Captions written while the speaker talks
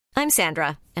I'm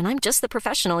Sandra, and I'm just the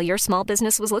professional your small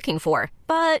business was looking for.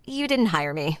 But you didn't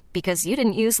hire me because you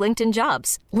didn't use LinkedIn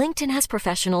Jobs. LinkedIn has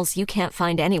professionals you can't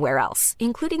find anywhere else,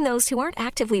 including those who aren't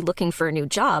actively looking for a new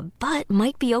job, but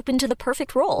might be open to the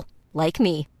perfect role, like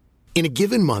me. In a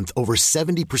given month, over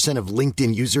 70% of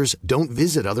LinkedIn users don't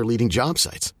visit other leading job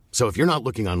sites. So if you're not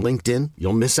looking on LinkedIn,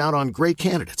 you'll miss out on great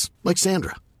candidates like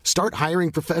Sandra. Start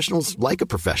hiring professionals like a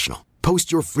professional.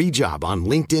 Post your free job on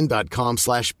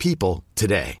linkedin.com/people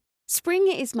today.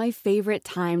 Spring is my favorite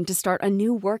time to start a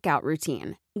new workout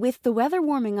routine. With the weather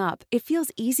warming up, it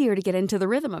feels easier to get into the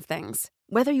rhythm of things.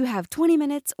 Whether you have 20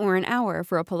 minutes or an hour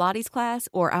for a Pilates class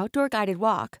or outdoor guided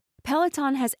walk,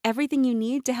 Peloton has everything you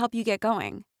need to help you get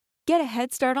going. Get a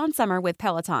head start on summer with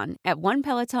Peloton at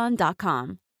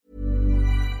onepeloton.com.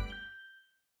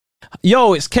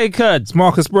 Yo, it's K Kurd. It's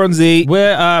Marcus Bronzy.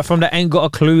 We're from the Ain't Got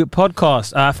a Clue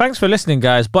podcast. Thanks for listening,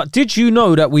 guys. But did you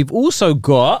know that we've also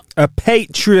got a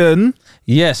Patreon?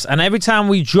 Yes, and every time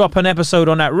we drop an episode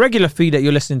on that regular feed that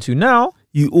you're listening to now,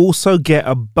 you also get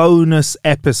a bonus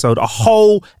episode, a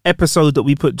whole episode that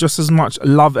we put just as much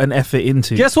love and effort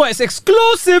into. Guess what? It's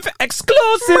exclusive in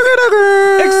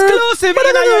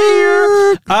your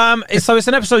ear. So it's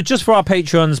an episode just for our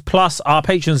patrons, plus our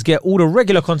patrons get all the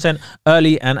regular content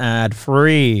early and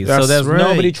ad-free. So there's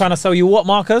nobody trying to sell you what,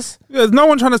 Marcus? There's no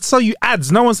one trying to sell you ads.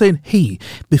 No one saying, hey,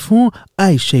 before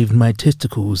I shaved my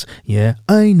testicles,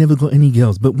 I never got any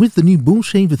girls, but with the new Bull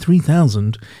Shaver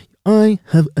 3000, I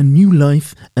have a new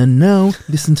life, and now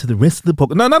listen to the rest of the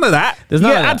podcast. No, none of that. There's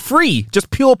none of that. Ad-free.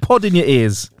 Just pure pod in your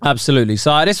ears. Absolutely.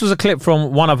 So this was a clip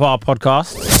from one of our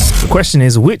podcasts. The question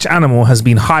is, which animal has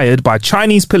been hired by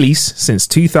Chinese police since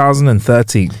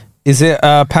 2013? Is it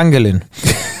pangolin?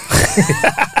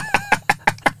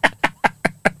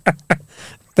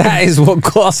 That is what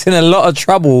got us in a lot of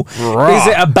trouble. Right. Is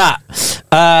it a bat?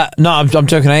 No, I'm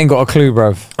joking. I ain't got a clue,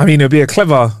 bro. I mean, it'd be a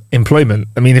clever employment.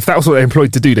 I mean, if that was what they're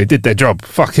employed to do, they did their job.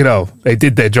 Fucking hell. They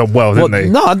did their job well, didn't they?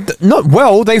 No, not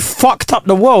well. They fucked up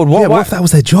the world. What if that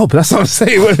was their job? That's what I'm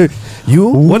saying.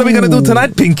 What are we going to do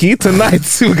tonight, Pinky? Tonight,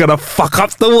 we're going to fuck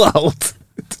up the world.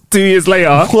 2 years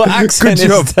later. What accent Good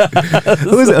job. is that?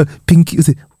 What was it? Pinky, was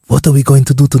it? What are we going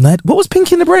to do tonight? What was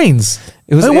Pinky in the Brains?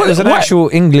 It was an actual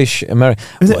English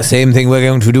American. Same thing we're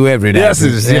going to do every day.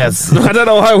 Yes. I don't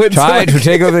know how I went Try to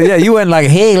take over. Yeah, you went like,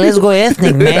 hey, let's go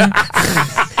ethnic, man.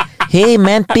 Hey,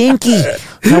 man, Pinky.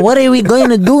 Now, what are we going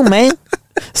to do, man?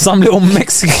 Some little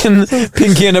Mexican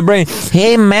Pinky in the Brain.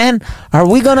 Hey, man, are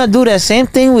we going to do the same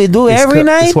thing we do every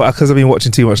night? It's because I've been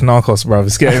watching too much Narcos, bro.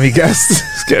 It's getting me gassed.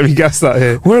 It's getting me gassed out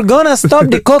here. We're going to stop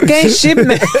the cocaine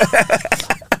shipment.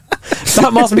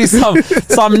 That must be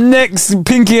some next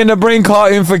Pinky and the Brain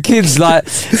cartoon for kids. Like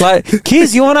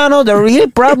kids, you wanna know the real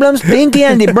problems Pinky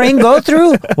and the Brain go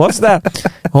through? What's that?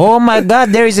 Oh my God,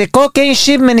 there is a cocaine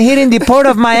shipment hitting the port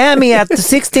of Miami at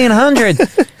 1600.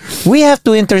 We have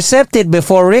to intercept it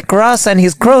before Rick Ross and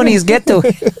his cronies get to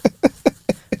it.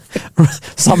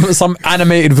 Some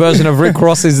animated version of Rick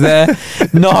Ross is there.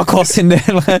 Narcos in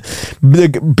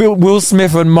there. Will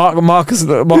Smith and Marcus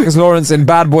Lawrence in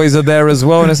Bad Boys are there as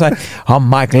well. And it's like, I'm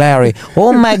Mike Lowry.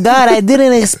 Oh my God, I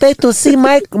didn't expect to see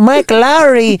Mike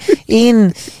Lowry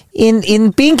in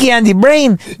Pinky and the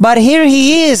Brain, but here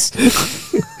he is.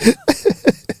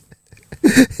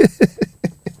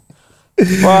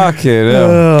 Fuck it.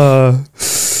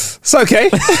 It's okay.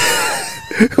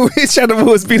 Which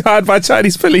animal has been hired by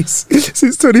Chinese police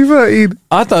since 2013?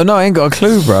 I don't know. I ain't got a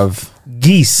clue, bruv.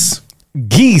 Geese.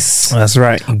 That's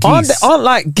right. Geese. Aren't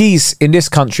like geese in this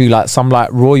country like some like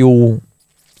royal...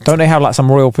 Don't they have like some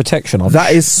royal protection on?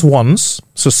 That is swans.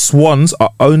 So swans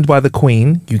are owned by the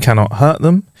Queen. You cannot hurt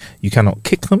them. You cannot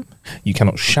kick them. You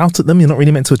cannot shout at them. You're not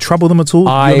really meant to trouble them at all.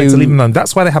 You're meant to leave them alone.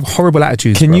 That's why they have horrible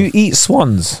attitudes. Can you eat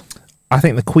swans? I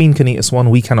think the Queen can eat a swan.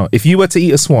 We cannot. If you were to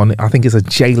eat a swan, I think it's a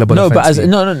jailable offence.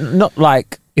 No, not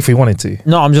like... If we wanted to.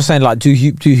 No, I'm just saying, like, do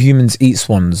humans eat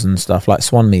swans and stuff, like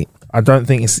swan meat? I don't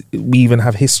think we even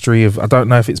have history of... I don't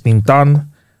know if it's been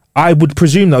done. I would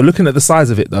presume, though, looking at the size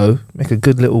of it, though, make a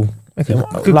good little... Make a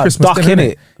good like Christmas duck, dinner,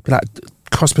 innit? Be like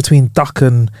cross between duck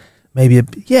and maybe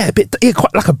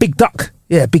quite like a big duck.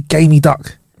 Yeah, a big gamey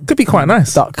duck. Could be quite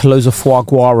nice. Duck, loads of foie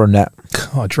gras on that.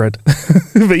 Oh, dread.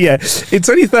 But yeah, in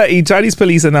 2013, Chinese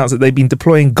police announced that they've been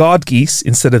deploying guard geese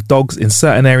instead of dogs in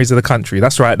certain areas of the country.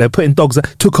 That's right. They're putting dogs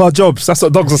that took our jobs. That's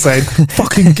what dogs are saying.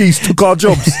 Fucking geese took our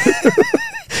jobs.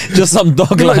 Just some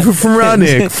dog like from around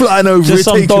here, flying over just it,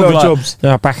 some taking dog our like, jobs.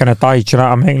 Back in the day, do you know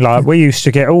what I mean? Like, we used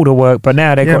to get all the work, but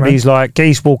now they've got man. these like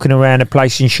geese walking around the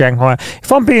place in Shanghai.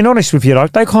 If I'm being honest with you,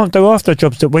 like, they can't do half the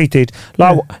jobs that we did.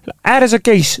 Like, how does a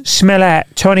geese smell out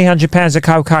 200 pounds of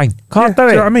cocaine? Can't do Do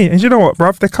it. you know what I mean? And do you know what,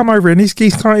 bruv? They come over and these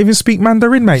geese can't even speak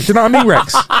Mandarin, mate. Do you know what I mean,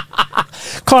 Rex?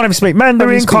 Can't even speak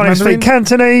Mandarin. Can't even speak Mandarin.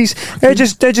 Cantonese. They're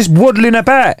just waddling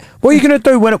about. What are you going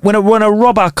to do when a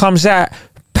robber comes out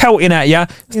pelting at you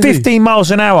 15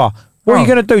 miles an hour? What are you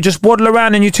going to do? Just waddle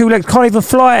around and your two legs can't even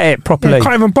fly at it properly.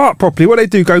 Can't even bark properly. What they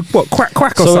do? Go what? Quack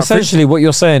quack or So something? essentially, what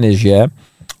you're saying is,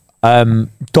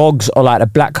 dogs are like the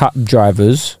black cab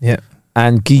drivers,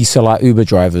 and geese are like Uber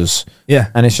drivers. Yeah.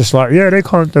 And it's just like, they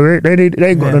can't do it. They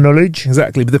ain't got the knowledge.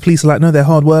 Exactly. But the police are like, no, they're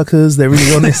hard workers. They're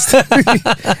really honest.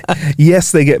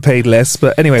 Yes, they get paid less.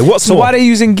 But anyway, So why are they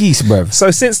using geese, bruv? So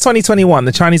since 2021,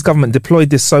 the Chinese government deployed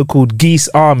this so-called geese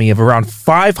army of around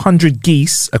 500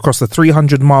 geese across the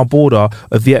 300-mile border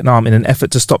of Vietnam in an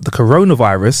effort to stop the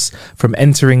coronavirus from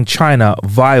entering China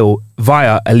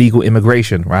via illegal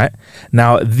immigration, right?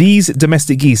 Now, these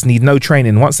domestic geese need no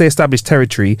training. Once they establish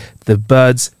territory, the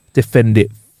birds defend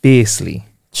it fiercely.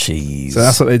 Jeez. So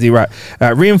that's what they do, right?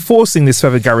 Reinforcing this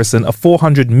feathered garrison are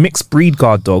 400 mixed breed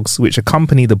guard dogs, which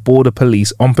accompany the border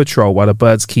police on patrol while the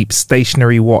birds keep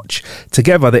stationary watch.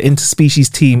 Together, the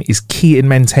interspecies team is key in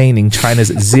maintaining China's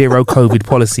zero COVID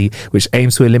policy, which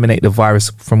aims to eliminate the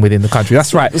virus from within the country.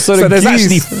 That's right. So there's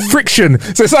actually friction.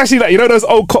 So it's actually like, you know those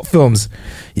old cop films?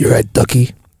 You're right,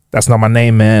 Ducky. That's not my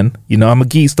name, man. You know, I'm a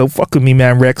geese. Don't fuck with me,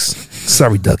 man, Rex.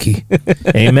 Sorry, Ducky.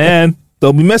 Hey, man.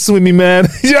 Don't be messing with me, man.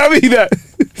 You know what I mean?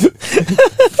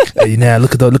 Hey, now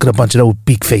look at a bunch of those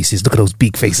big faces. Look at those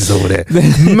big faces over there.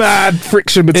 Mad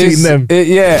friction between them.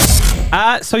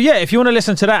 So if you want to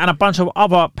listen to that and a bunch of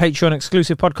other Patreon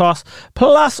exclusive podcasts,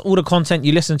 plus all the content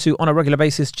you listen to on a regular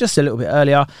basis just a little bit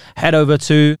earlier, head over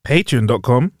to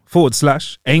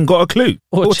Patreon.com/ain't got a clue.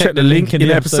 Or check the link in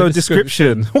the episode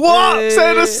description. What?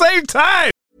 Say it at the same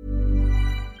time.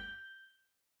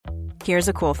 Here's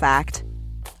a cool fact.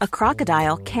 A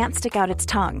crocodile can't stick out its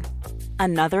tongue.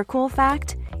 Another cool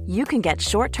fact, you can get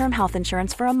short-term health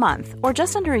insurance for a month or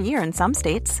just under a year in some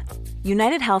states.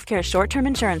 United Healthcare short-term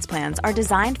insurance plans are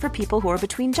designed for people who are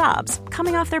between jobs,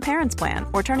 coming off their parents' plan,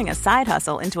 or turning a side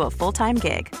hustle into a full-time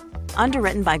gig.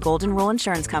 Underwritten by Golden Rule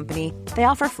Insurance Company, they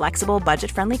offer flexible,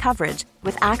 budget-friendly coverage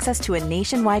with access to a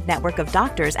nationwide network of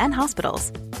doctors and hospitals.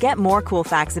 Get more cool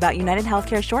facts about United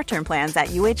Healthcare short-term plans at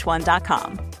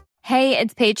uh1.com. Hey,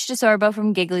 it's Paige DeSorbo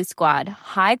from Giggly Squad.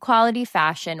 High quality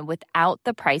fashion without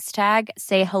the price tag.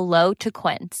 Say hello to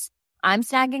Quince. I'm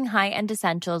snagging high-end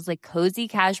essentials like cozy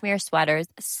cashmere sweaters,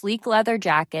 sleek leather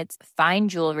jackets, fine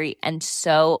jewelry, and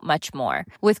so much more.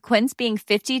 With Quince being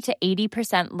 50 to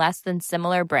 80% less than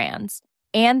similar brands.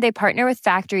 And they partner with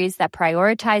factories that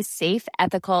prioritize safe,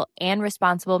 ethical, and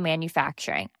responsible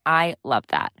manufacturing. I love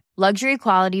that. Luxury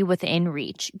quality within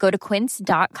reach. Go to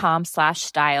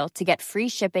quince.com/style to get free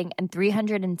shipping and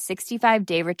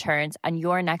 365-day returns on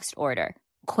your next order.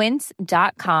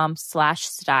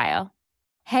 Quince.com/style.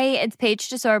 Hey, it's Paige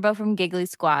DeSorbo from Giggly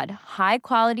Squad. High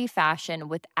quality fashion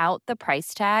without the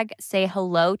price tag. Say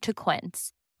hello to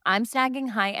Quince. I'm snagging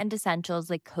high-end essentials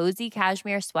like cozy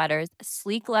cashmere sweaters,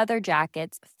 sleek leather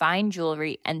jackets, fine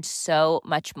jewelry, and so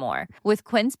much more. With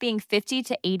Quince being 50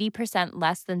 to 80%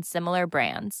 less than similar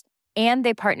brands. And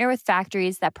they partner with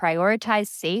factories that prioritize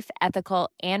safe, ethical,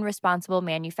 and responsible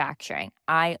manufacturing.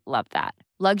 I love that.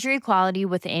 Luxury quality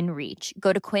within reach.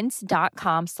 Go to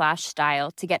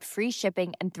quince.com/style to get free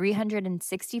shipping and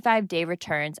 365-day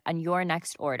returns on your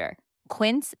next order.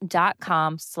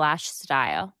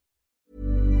 Quince.com/style.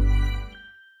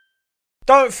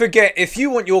 Don't forget, if you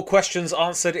want your questions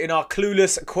answered in our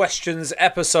Clueless Questions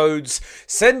episodes,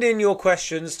 send in your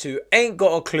questions to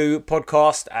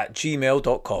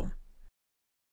ain'tgotacluepodcast@gmail.com.